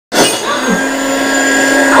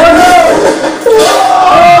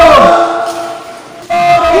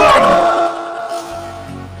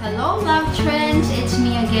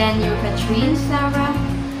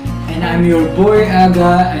boy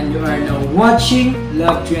Aga, and you are now watching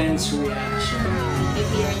Love Trends Reaction. If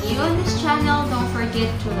you're new on this channel, don't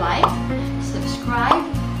forget to like, subscribe,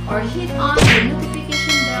 or hit on the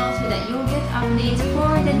notification bell so that you'll get updates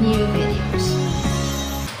for the new videos.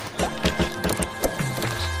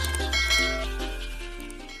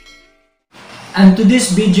 And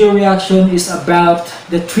today's video reaction is about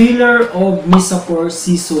the thriller of MIRZAPUR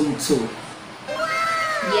Season 2.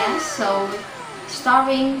 Yes, so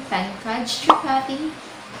starring Pankaj Tripathi,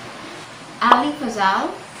 Ali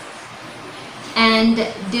Fazal, and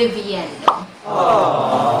Deviendo.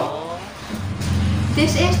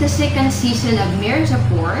 This is the second season of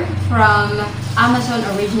MIRZAPUR from Amazon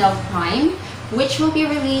Original Prime, which will be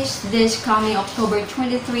released this coming October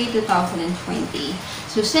 23, 2020.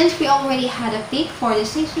 So since we already had a peek for the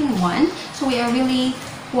season 1, so we are really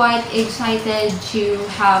quite excited to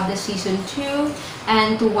have the season 2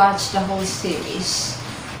 and to watch the whole series.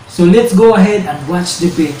 So let's go ahead and watch the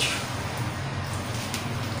picture.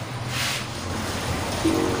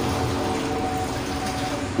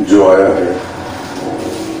 जो आया है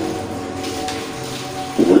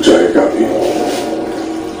वो जाएगा भी,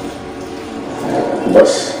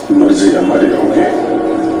 बस मर्जी हमारी होगी।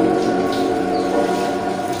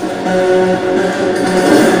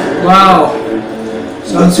 Wow!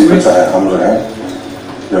 Sounds great. हम जो हैं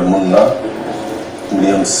जब मुन्ना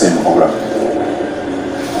नियम सेम होगा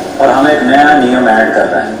और हम एक नया नियम ऐड कर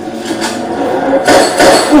रहे हैं।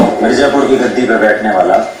 मिर्जापुर की गद्दी पर बैठने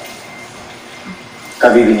वाला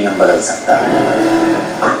कभी भी नियम बदल सकता है।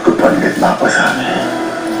 तो पंडित वापस आने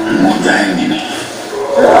मुझ जाएंगे नहीं।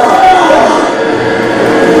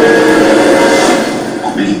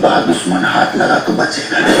 अगली बार दुश्मन हाथ लगा तो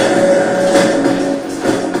बचेगा नहीं।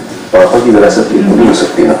 पापा की विरासत ये नहीं हो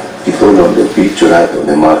सकती ना कि तो लोग जब पीठ चुराए तो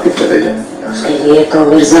उन्हें मार के चले जाए। उसके लिए तो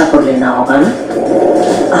मिर्जापुर लेना होगा ना।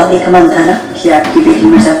 आप एक मन था ना कि आपकी बेटी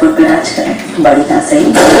मिर्जापुर पे राज करे, बड़ी ना सही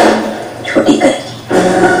छोटी करेगी।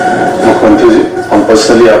 मुख्यमंत्री जी, हम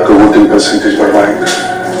पर्सनली आपका वोटिंग परसेंटेज बढ़वाएंगे,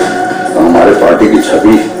 हमारे पार्टी की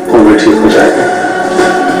छवि को भी ठीक हो जाएगी।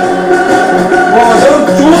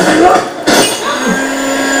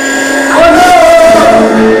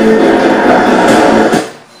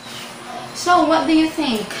 So what do you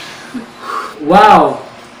think? Wow!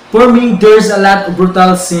 For me, there's a lot of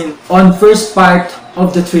brutal scene on first part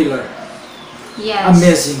of the thriller. Yes.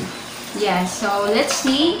 Amazing. Yes, so let's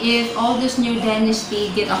see if all this new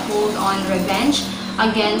dynasty get a hold on revenge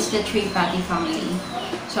against the Tripathi family.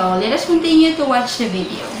 So let us continue to watch the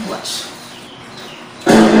video. Watch.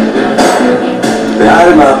 Bihar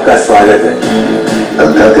में आपका स्वागत है।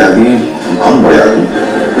 दबदबा त्यागी हम बड़े आदमी,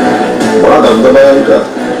 बड़ा दबदबा है उनका।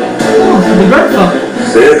 The Godfather.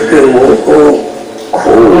 सेठ के मुंह को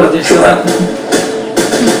खोल चुका।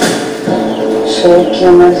 शेर की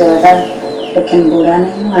उम्र ज्यादा लेकिन बुरा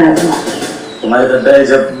नहीं मारा। तुम्हारे दादा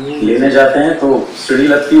जब लेने जाते हैं तो सीढ़ी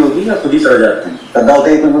लगती होगी या खुद ही चढ़ जाते हैं? दादा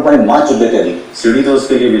होते हैं कोई माँ चुप देते हैं। सीढ़ी तो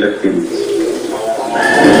उसके लिए भी लगती होगी।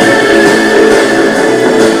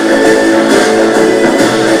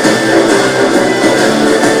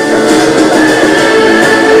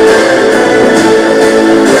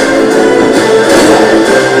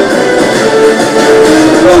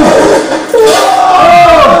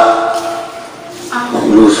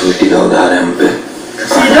 मिट्टी का उधार है हम पे।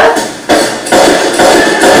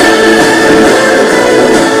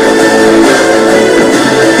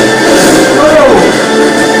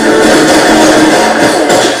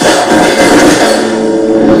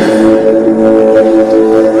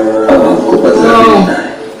 अब हमको बदला लेना है,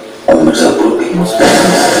 अब मिर्जापुर भी।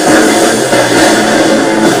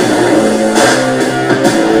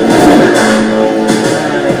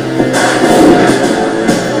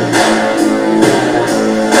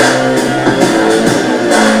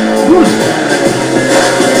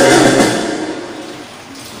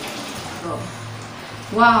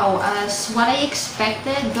 Wow, as what I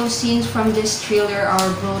expected, those scenes from this thriller are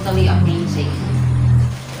brutally amazing.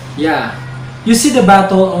 Yeah. You see the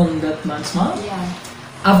battle on that man's mouth? Yeah.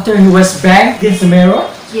 After he was banged against the mirror?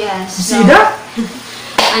 Yes. You see that?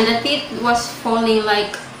 And the teeth was falling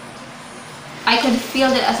like, I could feel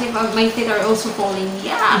that as if my teeth are also falling.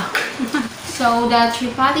 Yeah. So the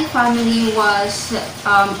Tripathi family was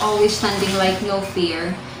always standing like no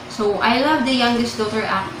fear. So I love the youngest daughter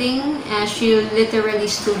acting, and she literally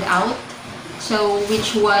stood out. So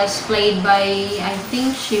which was played by, I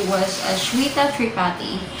think she was Shweta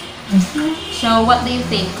Tripathi. So what do you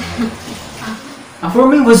think? For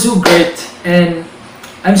me, it was so great, and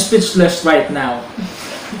I'm speechless right now.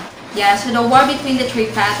 Yeah, so the war between the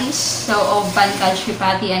Tripathis, so of Pankaj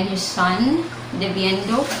Tripathi and his son,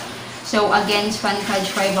 Deviendo. So against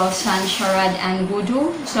Pankaj rival San, Sharad and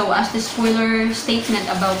Gudu. So as the spoiler statement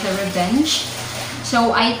about the revenge.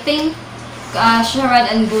 So I think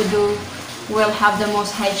Sharad and Gudu will have the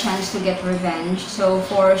most high chance to get revenge. So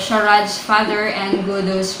for Sharad's father and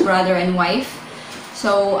Gudu's brother and wife.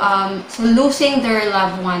 So losing their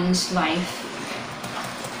loved one's life.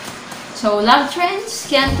 So Love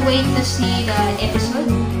Trends, can't wait to see the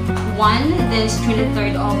episode 1 this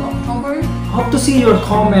 23rd of October. Hope to see your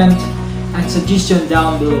comment and suggestion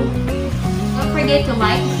down below. Don't forget to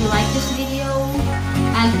like if you like this video.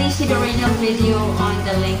 And please see the original video on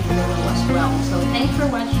the link below as well. So thanks for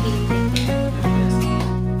watching.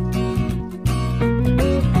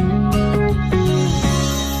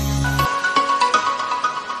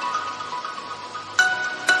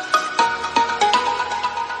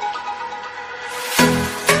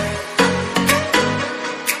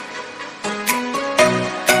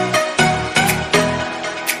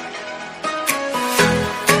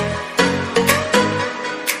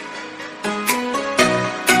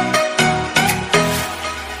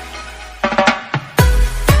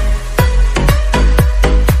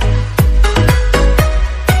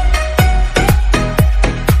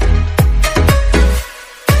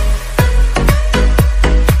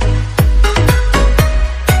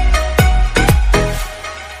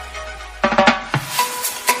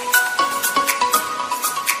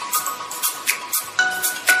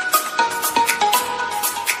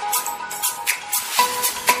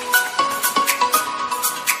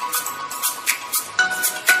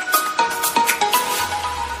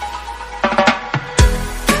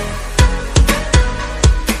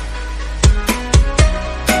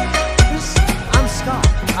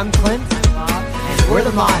 I'm Clint, and we're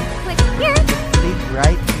the mod. Click here. Click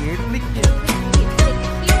right here. Click here. Click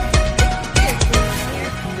here.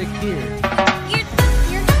 Click here. Here.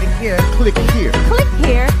 Click here. Click here. Click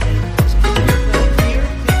here.